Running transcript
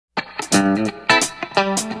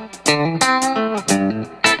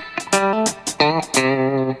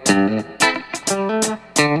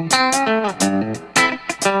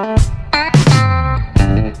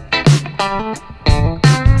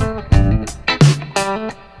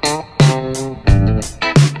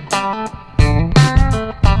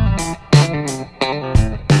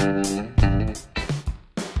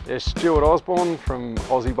Stewart Osborne from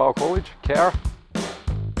Aussie Bulk Haulage, Cowra.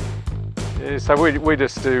 Yeah, so we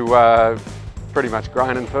just do pretty much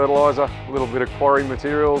grain and fertiliser, a little bit of quarry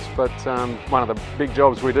materials, but one of the big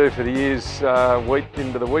jobs we do for the year is wheat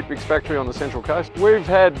into the Weet-Bix factory on the Central Coast. We've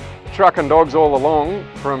had truck and dogs all along,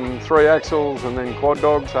 from 3 axles and then quad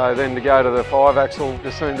dogs, so then to go to the 5 axle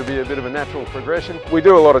just seemed to be a bit of a natural progression. We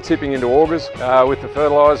do a lot of tipping into augers with the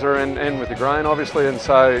fertiliser and with the grain obviously, and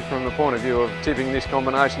so from the point of view of tipping this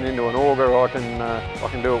combination into an auger, I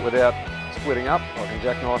can do it without splitting up. I can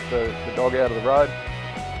jackknife the dog out of the road.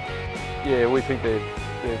 Yeah, we think they're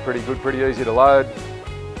pretty good, pretty easy to load,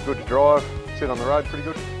 good to drive, sit on the road pretty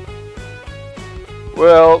good.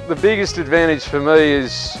 Well, the biggest advantage for me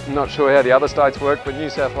is, I'm not sure how the other states work, but New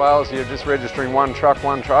South Wales, you're just registering 1 truck,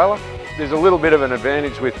 1 trailer. There's a little bit of an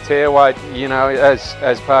advantage with tare weight, you know,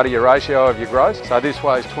 as part of your ratio of your gross. So this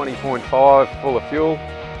weighs 20.5 full of fuel.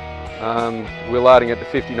 We're loading it to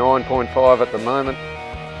 59.5 at the moment.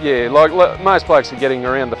 Yeah, like most blokes are getting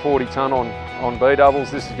around the 40 tonne on B-doubles.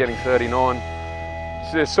 This is getting 39.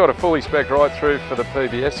 So it's sort of fully spec right through for the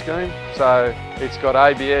PBS scheme. So it's got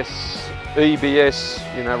ABS,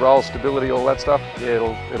 EBS, you know, roll stability, all that stuff.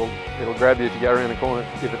 Yeah, it'll grab you if you go around the corner.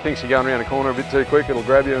 If it thinks you're going around the corner a bit too quick, it'll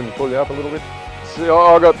grab you and pull you up a little bit. So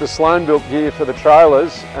I got the Sloan Built gear for the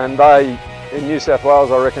trailers, and they, in New South Wales,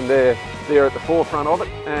 I reckon they're at the forefront of it.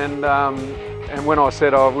 And when I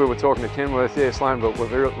said, we were talking to Kenworth, yeah, Sloan Built were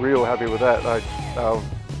real happy with that.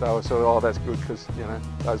 They were sort of, oh, that's good, because, you know,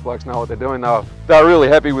 those blokes know what they're doing. They were really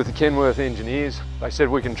happy with the Kenworth engineers. They said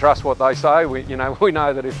we can trust what they say. We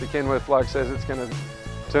know that if the Kenworth bloke says it's going to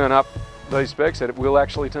turn up these specs, that it will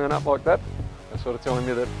actually turn up like that. They're sort of telling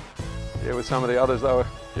me that, yeah, with some of the others, they were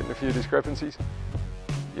getting a few discrepancies.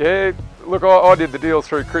 Yeah, look, I did the deal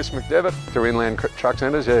through Chris McDevitt, through Inland Truck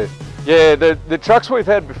Centres, yeah. Yeah, the trucks we've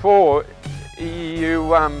had before,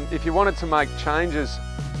 if you wanted to make changes,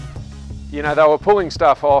 you know, they were pulling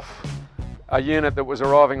stuff off a unit that was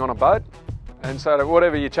arriving on a boat, and so that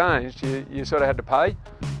whatever you changed, you sort of had to pay,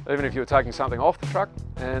 even if you were taking something off the truck.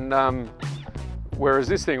 And whereas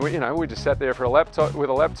this thing, we just sat there with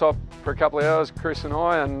a laptop for a couple of hours, Chris and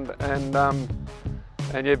I,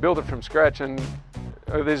 and yeah, built it from scratch. And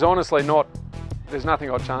there's honestly there's nothing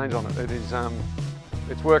I'd change on it.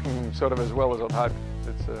 It's working sort of as well as I'd hoped.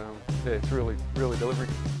 It's really delivering.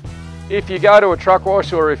 If you go to a truck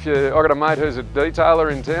wash, or I've got a mate who's a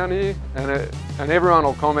detailer in town here, and everyone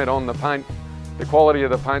will comment on the paint, the quality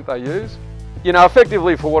of the paint they use. You know,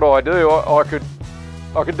 effectively for what I do, I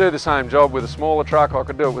could do the same job with a smaller truck. I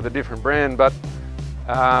could do it with a different brand, but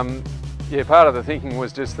yeah, part of the thinking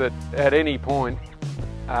was just that at any point,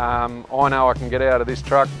 I know I can get out of this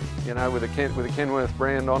truck, you know, with a Kenworth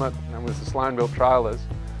brand on it and with the Sloan Built trailers.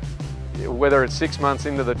 Whether it's 6 months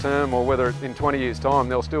into the term or whether in 20 years' time,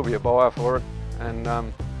 there'll still be a buyer for it. And I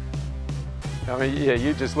mean, yeah,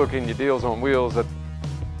 you just look in your deals on wheels at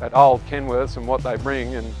old Kenworths and what they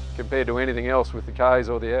bring, and compared to anything else with the Ks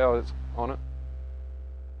or the hours on it.